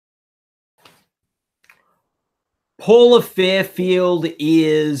Paula Fairfield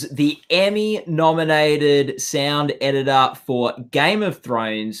is the Emmy-nominated sound editor for Game of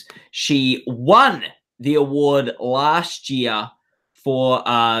Thrones. She won the award last year for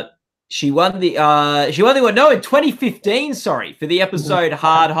in 2015, sorry, for the episode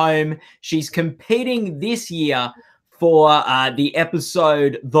Hard Home. She's competing this year for the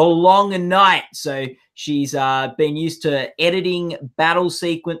episode The Long Night. So she's been used to editing battle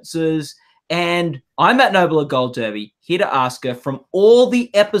sequences. And I'm Matt Noble of Gold Derby, here to ask her, from all the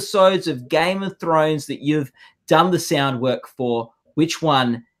episodes of Game of Thrones that you've done the sound work for, which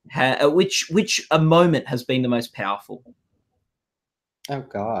one, which a moment has been the most powerful? Oh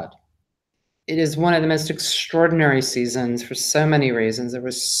God, it is one of the most extraordinary seasons for so many reasons. There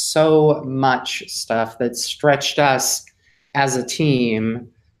was so much stuff that stretched us as a team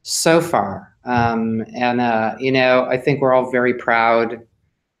so far, I think we're all very proud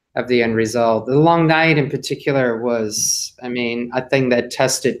of the end result. The Long Night in particular was, a thing that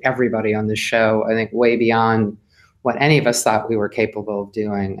tested everybody on the show, I think way beyond what any of us thought we were capable of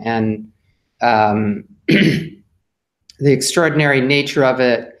doing. And the extraordinary nature of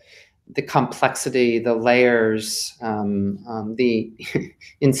it, the complexity, the layers, the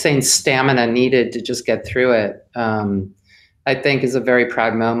insane stamina needed to just get through it, I think is a very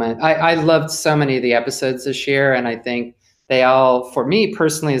proud moment. I loved so many of the episodes this year, and I think they all, for me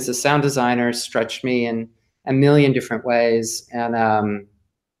personally as a sound designer, stretched me in a million different ways. And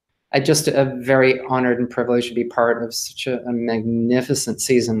I just am very honored and privileged to be part of such a magnificent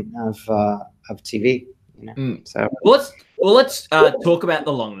season of TV. So let's talk about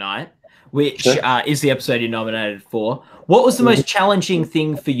The Long Night, which is the episode you're nominated for. What was the most challenging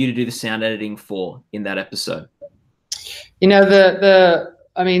thing for you to do the sound editing for in that episode?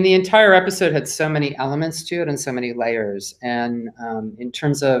 The entire episode had so many elements to it and so many layers. And in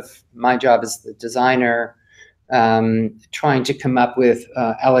terms of my job as the designer, trying to come up with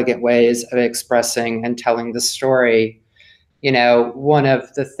elegant ways of expressing and telling the story, one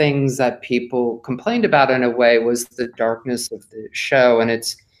of the things that people complained about in a way was the darkness of the show. And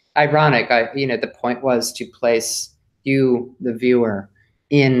it's ironic. The point was to place you, the viewer,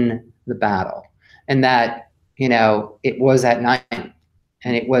 in the battle, and that, it was at night,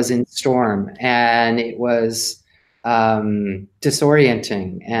 and it was in storm, and it was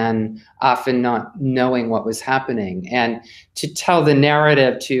disorienting, and often not knowing what was happening. And to tell the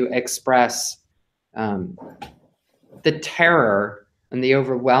narrative, to express the terror and the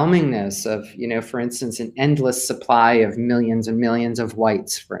overwhelmingness of, for instance, an endless supply of millions and millions of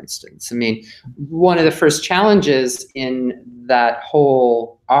whites, for instance. One of the first challenges in that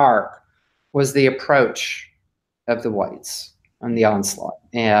whole arc was the approach of the whites on the onslaught,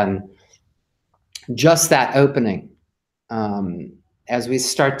 and just that opening, as we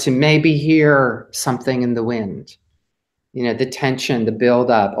start to maybe hear something in the wind, the tension, the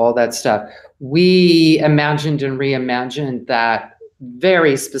buildup, all that stuff. We imagined and reimagined that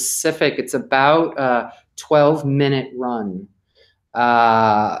very specific. It's about a 12-minute run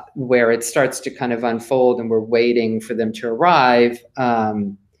where it starts to kind of unfold, and we're waiting for them to arrive.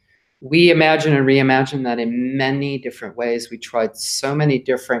 We imagine and reimagine that in many different ways. We tried so many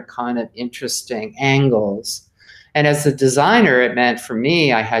different kind of interesting angles. And as a designer, it meant for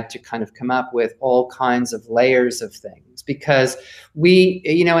me, I had to kind of come up with all kinds of layers of things, because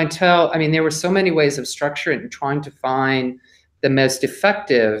there were so many ways of structuring and trying to find the most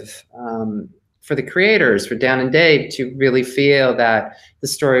effective for the creators, for Dan and Dave, to really feel that the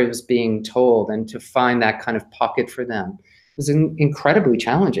story was being told and to find that kind of pocket for them. Was incredibly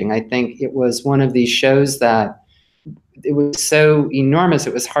challenging. I think it was one of these shows that it was so enormous,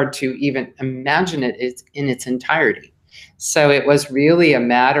 it was hard to even imagine it in its entirety. So it was really a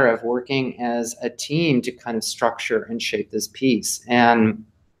matter of working as a team to kind of structure and shape this piece. And,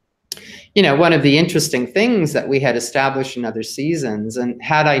 one of the interesting things that we had established in other seasons, and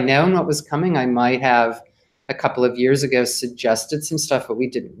had I known what was coming, I might have a couple of years ago suggested some stuff, but we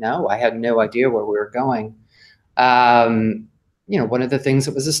didn't know. I had no idea where we were going. One of the things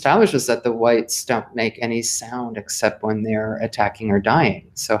that was established was that the whites don't make any sound except when they're attacking or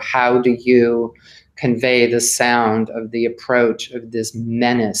dying. So how do you convey the sound of the approach of this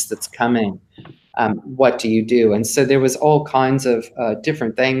menace that's coming? What do you do? And so there was all kinds of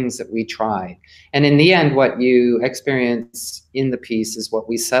different things that we tried. And in the end, what you experience in the piece is what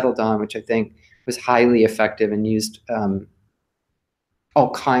we settled on, which I think was highly effective and used all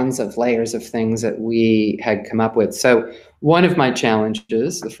kinds of layers of things that we had come up with. So one of my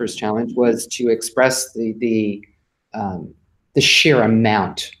challenges, the first challenge, was to express the sheer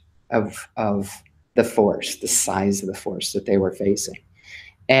amount of the force, the size of the force that they were facing.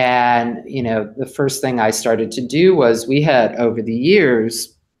 And, you know, the first thing I started to do was we had, over the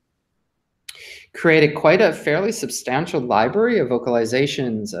years, created quite a fairly substantial library of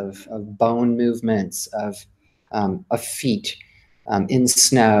vocalizations, of bone movements, of feet in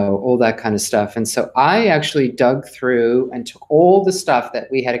snow, all that kind of stuff. And so I actually dug through and took all the stuff that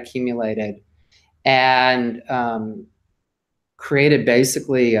we had accumulated and created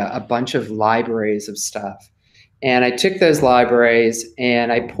basically a bunch of libraries of stuff. And I took those libraries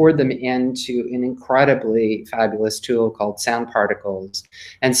and I poured them into an incredibly fabulous tool called sound particles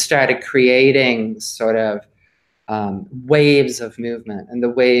and started creating sort of waves of movement, and the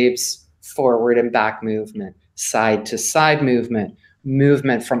waves, forward and back movement, side to side movement,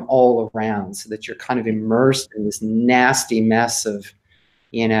 movement from all around, so that you're kind of immersed in this nasty mess of,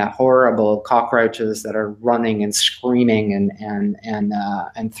 you know, horrible cockroaches that are running and screaming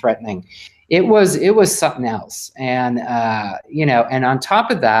and threatening. It was something else. And you know, and on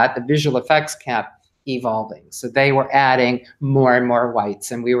top of that, the visual effects kept evolving. So they were adding more and more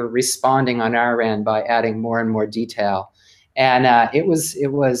whites, and we were responding on our end by adding more and more detail. And it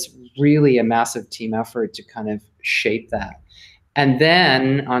was really a massive team effort to kind of shape that. And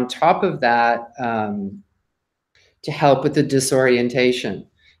then on top of that, to help with the disorientation,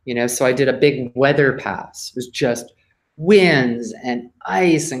 you know, so I did a big weather pass. It was just winds and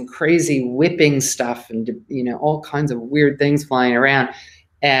ice and crazy whipping stuff and, you know, all kinds of weird things flying around,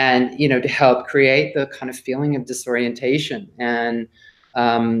 and, you know, to help create the kind of feeling of disorientation. And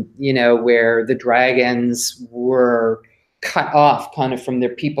you know, where the dragons were cut off kind of from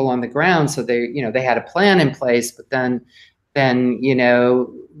their people on the ground, so they, you know, they had a plan in place, but then you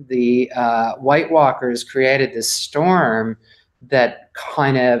know, the White Walkers created this storm that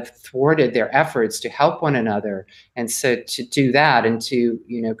kind of thwarted their efforts to help one another. And so to do that and to,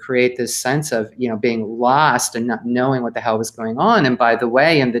 you know, create this sense of, you know, being lost and not knowing what the hell was going on. And by the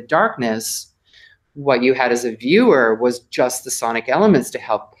way, in the darkness, what you had as a viewer was just the sonic elements to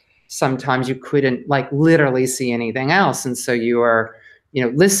help. Sometimes you couldn't, like, literally see anything else. And so you are, you know,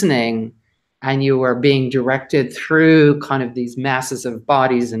 listening, and you are being directed through kind of these masses of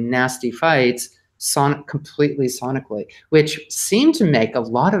bodies and nasty fights, completely sonically, which seemed to make a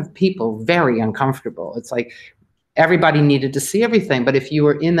lot of people very uncomfortable. It's like everybody needed to see everything, but if you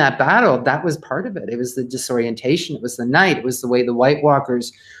were in that battle, that was part of it. It was the disorientation, it was the night, it was the way the White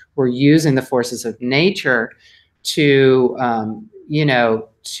Walkers were using the forces of nature to, you know,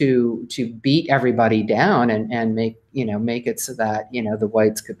 to beat everybody down and make, you know, make it so that, you know, the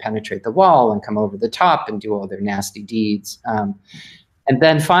whites could penetrate the wall and come over the top and do all their nasty deeds. And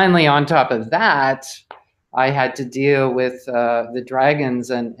then finally, on top of that, I had to deal with the dragons.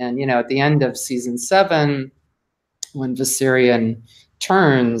 And, you know, at the end of season 7, when Viserion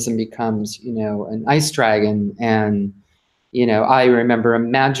turns and becomes, you know, an ice dragon, and, you know, I remember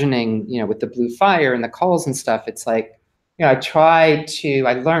imagining, you know, with the blue fire and the calls and stuff, it's like, you know,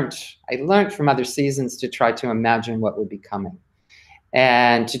 I learned from other seasons to try to imagine what would be coming,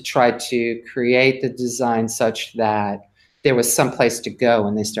 and to try to create the design such that there was some place to go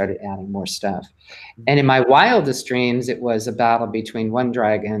when they started adding more stuff. And in my wildest dreams, it was a battle between one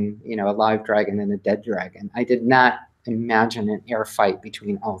dragon, you know, a live dragon, and a dead dragon. I did not imagine an air fight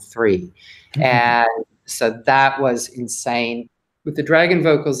between all three. Mm-hmm. And so that was insane. With the dragon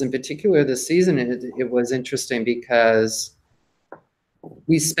vocals in particular this season, it was interesting because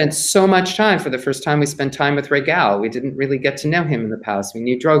we spent so much time. For the first time, we spent time with Regal. We didn't really get to know him in the past. We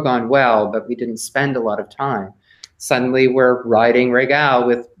knew Drogon well, but we didn't spend a lot of time. Suddenly we're riding Regal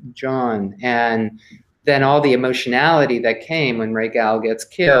with Jon, and then all the emotionality that came when Regal gets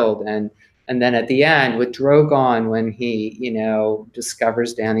killed, and then at the end with Drogon when he, you know,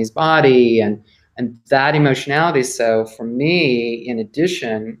 discovers Dany's body, and that emotionality. So for me, in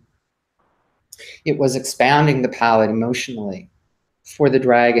addition, it was expanding the palette emotionally for the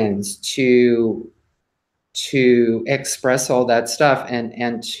dragons to express all that stuff,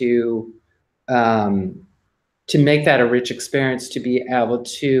 and to make that a rich experience, to be able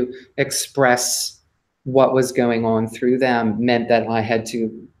to express what was going on through them, meant that I had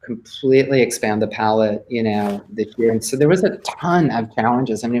to completely expand the palette, you know, this year. And so there was a ton of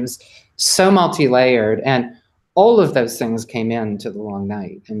challenges. I mean, it was so multi-layered, and all of those things came into The Long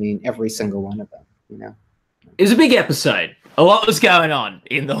Night. I mean, every single one of them, you know. It was a big episode. A lot was going on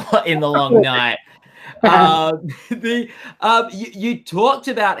in the Long Night. You talked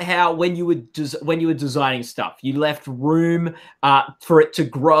about how when you were designing stuff, you left room for it to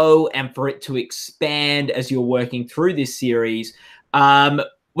grow and for it to expand as you're working through this series.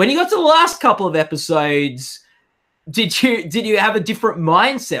 When you got to the last couple of episodes, did you have a different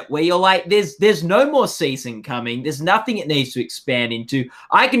mindset where you're like, there's no more season coming, there's nothing it needs to expand into,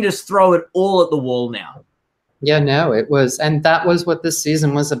 I can just throw it all at the wall now? Yeah, no, it was, and that was what this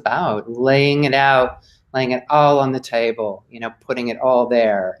season was about, laying it out, laying it all on the table, you know, putting it all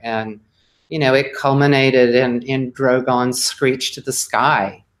there. And, you know, it culminated in Drogon's screech to the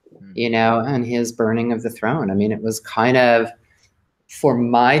sky, you know, and his burning of the throne. I mean, it was kind of, for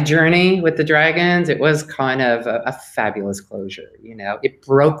my journey with the dragons, it was kind of a fabulous closure, you know. It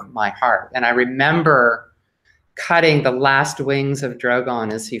broke my heart. And I remember cutting the last wings of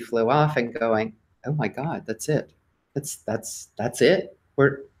Drogon as he flew off and going, oh my God, that's it. That's it.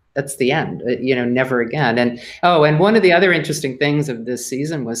 That's the end, you know, never again. And and one of the other interesting things of this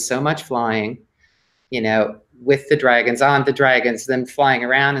season was so much flying, you know, with the dragons, on the dragons, them flying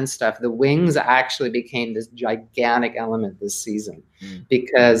around and stuff. The wings actually became this gigantic element this season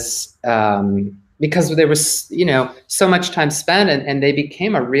because there was, you know, so much time spent, and they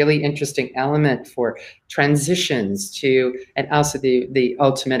became a really interesting element for transitions to, and also the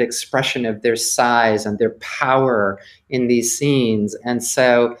ultimate expression of their size and their power in these scenes. And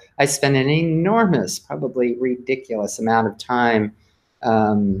so I spent an enormous, probably ridiculous amount of time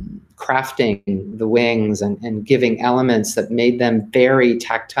crafting the wings and giving elements that made them very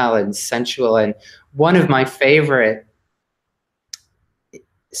tactile and sensual. And one of my favorite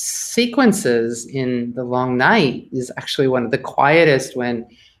sequences in The Long Night is actually one of the quietest, when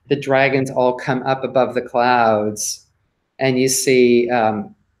the dragons all come up above the clouds and you see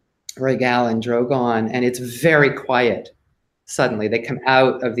Rhaegal and Drogon, and it's very quiet. Suddenly they come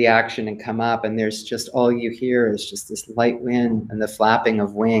out of the action and come up, and there's just, all you hear is just this light wind and the flapping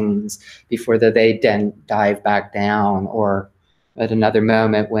of wings before they then dive back down. Or at another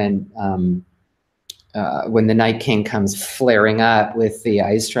moment when the Night King comes flaring up with the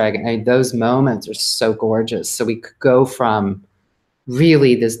ice dragon. I mean, those moments are so gorgeous. So we could go from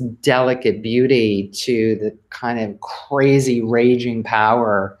really this delicate beauty to the kind of crazy raging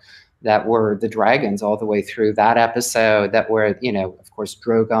power that were the dragons all the way through that episode, that were, you know, of course,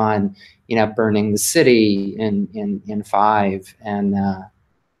 Drogon, you know, burning the city in 5, and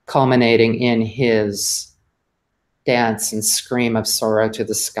culminating in his dance and scream of sorrow to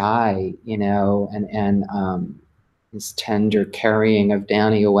the sky, you know, and his tender carrying of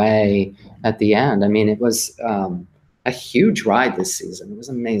Dany away at the end. I mean, it was a huge ride this season. It was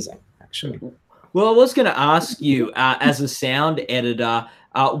amazing, actually. Well, I was going to ask you, as a sound editor,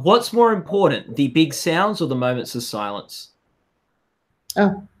 what's more important, the big sounds or the moments of silence?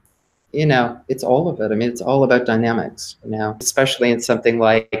 Oh, you know, it's all of it. I mean, it's all about dynamics, you know, especially in something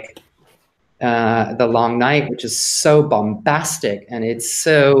like The Long Night, which is so bombastic, and it's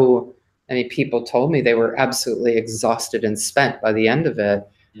so, I mean, people told me they were absolutely exhausted and spent by the end of it.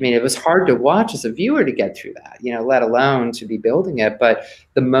 I mean, it was hard to watch as a viewer to get through that, you know, let alone to be building it. But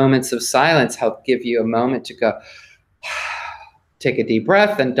the moments of silence help give you a moment to go, take a deep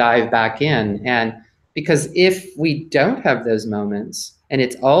breath and dive back in. And because if we don't have those moments, and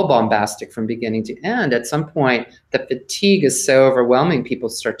it's all bombastic from beginning to end, at some point the fatigue is so overwhelming, people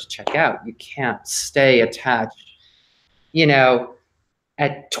start to check out. You can't stay attached, you know,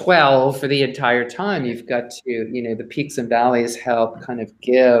 at 12 for the entire time. You've got to, you know, the peaks and valleys help kind of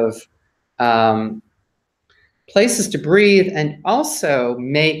give places to breathe, and also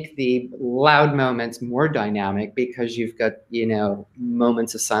make the loud moments more dynamic, because you've got, you know,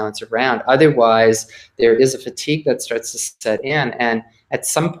 moments of silence around. Otherwise, there is a fatigue that starts to set in. And at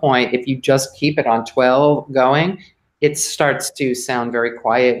some point, if you just keep it on 12 going, it starts to sound very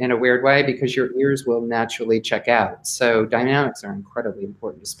quiet in a weird way, because your ears will naturally check out. So dynamics are incredibly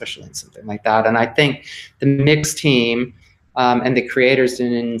important, especially in something like that. And I think the mix team and the creators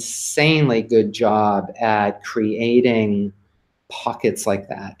did an insanely good job at creating pockets like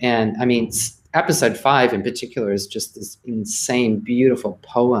that. And I mean, episode 5 in particular is just this insane, beautiful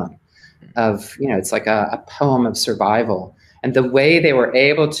poem of, you know, it's like a poem of survival. And the way they were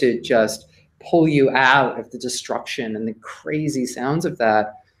able to just pull you out of the destruction and the crazy sounds of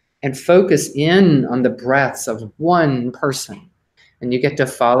that, and focus in on the breaths of one person. And you get to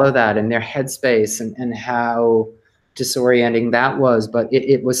follow that in their headspace, and how disorienting that was. But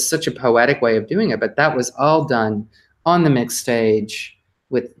it was such a poetic way of doing it. But that was all done on the mixed stage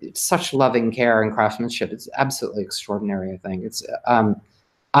with such loving care and craftsmanship. It's absolutely extraordinary, I think. It's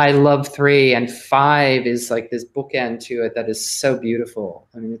I love 3, and 5 is like this bookend to it that is so beautiful.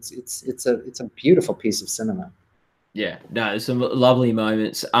 I mean, it's a beautiful piece of cinema. Yeah, no, some lovely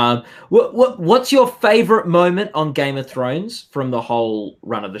moments. What's your favorite moment on Game of Thrones from the whole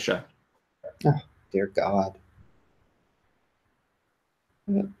run of the show? Oh, dear God.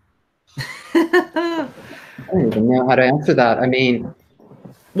 I don't even know how to answer that. I mean,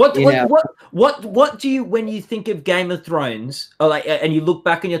 what do you, when you think of Game of Thrones, or like, and you look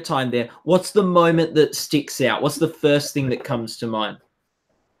back on your time there, what's the moment that sticks out? What's the first thing that comes to mind?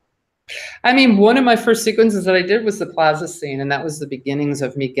 I mean, one of my first sequences that I did was the plaza scene, and that was the beginnings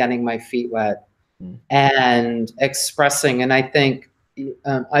of me getting my feet wet and expressing. And I think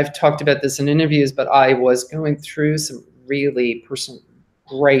I've talked about this in interviews, but I was going through some really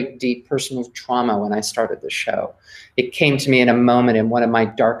great, deep personal trauma when I started the show. It came to me in a moment, in one of my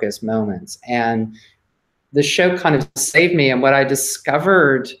darkest moments. And the show kind of saved me. And what I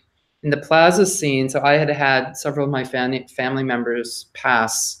discovered in the plaza scene, so I had several of my family members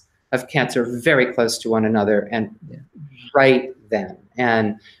pass of cancer very close to one another, and right then.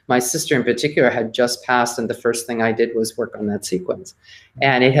 And my sister in particular had just passed, and the first thing I did was work on that sequence.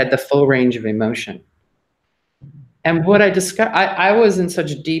 And it had the full range of emotion. And what I discovered, I was in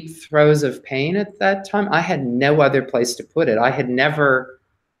such deep throes of pain at that time. I had no other place to put it. I had never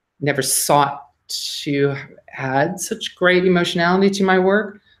sought to add such great emotionality to my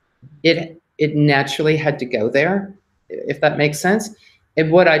work. It naturally had to go there, if that makes sense. And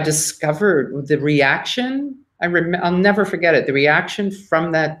what I discovered, the reaction, I'll never forget it. The reaction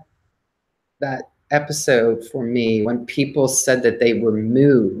from that episode for me, when people said that they were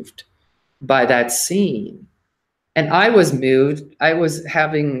moved by that scene. And I was moved. I was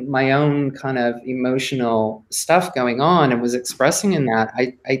having my own kind of emotional stuff going on and was expressing in that.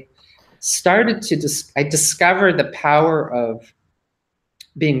 I started to I discovered the power of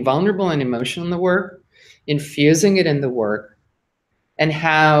being vulnerable and emotional in the work, infusing it in the work, and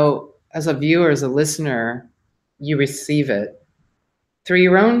how, as a viewer, as a listener, you receive it through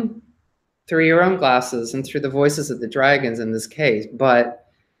your own glasses and through the voices of the dragons in this case. But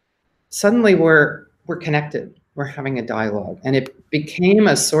suddenly we're connected. We're having a dialogue, and it became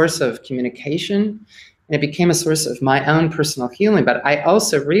a source of communication, and it became a source of my own personal healing. But I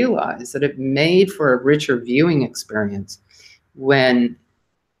also realized that it made for a richer viewing experience when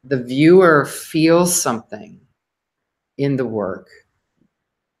the viewer feels something in the work.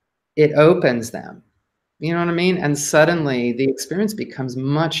 It opens them, you know what I mean? And suddenly the experience becomes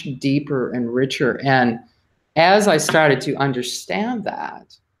much deeper and richer. And as I started to understand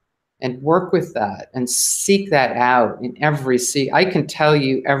that and work with that and seek that out in every scene, I can tell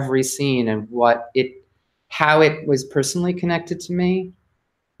you every scene and how it was personally connected to me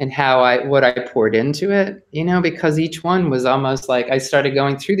and what I poured into it, you know, because each one was almost like I started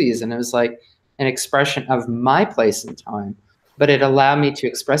going through these, and it was like an expression of my place in time, but it allowed me to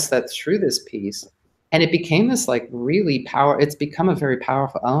express that through this piece. And it became this like really it's become a very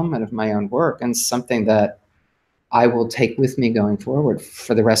powerful element of my own work, and something that I will take with me going forward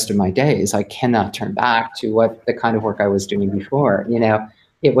for the rest of my days. I cannot turn back to the kind of work I was doing before. You know,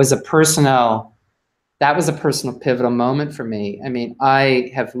 that was a personal pivotal moment for me. I mean,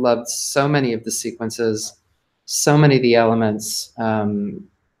 I have loved so many of the sequences, so many of the elements.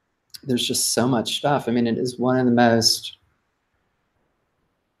 There's just so much stuff. I mean, it is one of the most,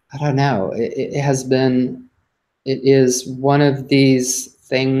 I don't know, it is one of these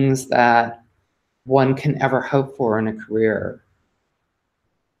things that one can ever hope for in a career.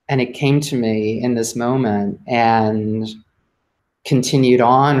 And it came to me in this moment and continued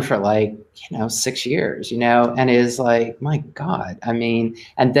on for 6 years, and is like, my God, I mean,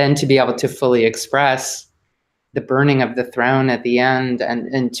 and then to be able to fully express the burning of the throne at the end,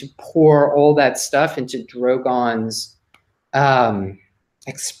 and to pour all that stuff into Drogon's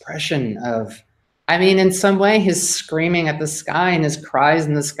expression of, I mean, in some way, his screaming at the sky and his cries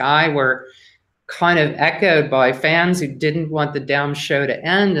in the sky were kind of echoed by fans who didn't want the damn show to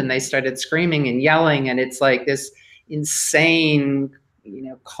end, and they started screaming and yelling, and it's like this insane,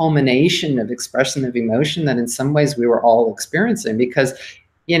 culmination of expression of emotion that in some ways we were all experiencing, because,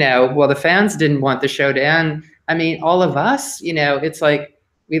 the fans didn't want the show to end. I mean, all of us, it's like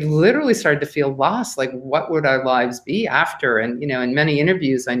we literally started to feel lost. Like, what would our lives be after? And, in many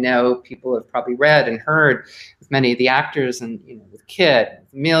interviews, I know people have probably read and heard with many of the actors, and, with Kit,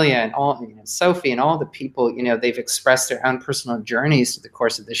 Amelia, and all, Sophie, and all the people, they've expressed their own personal journeys through the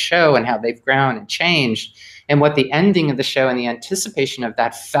course of the show, and how they've grown and changed, and what the ending of the show and the anticipation of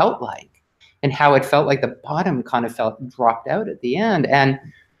that felt like, and how it felt like the bottom kind of dropped out at the end. And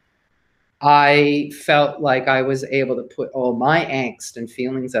I felt like I was able to put all my angst and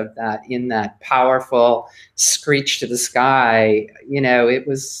feelings of that in that powerful screech to the sky. It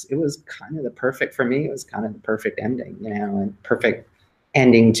was kind of the perfect, for me, it was kind of the perfect ending, and perfect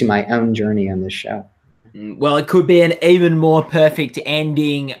ending to my own journey on this show. Well, it could be an even more perfect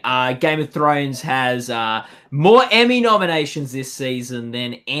ending. Game of Thrones has more Emmy nominations this season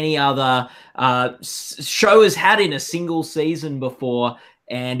than any other show has had in a single season before.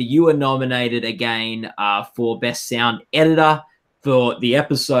 And you were nominated again for Best Sound Editor for the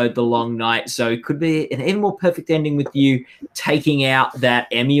episode The Long Night. So it could be an even more perfect ending with you taking out that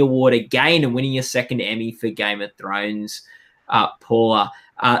Emmy Award again and winning your second Emmy for Game of Thrones, Paula.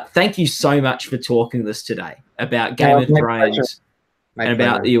 Thank you so much for talking to us today about Game of Thrones and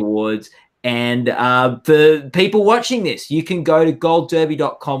about the awards. And for people watching this, you can go to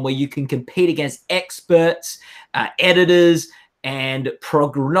goldderby.com where you can compete against experts, editors, and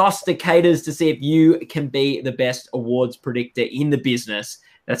prognosticators to see if you can be the best awards predictor in the business.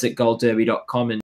 That's at goldderby.com. And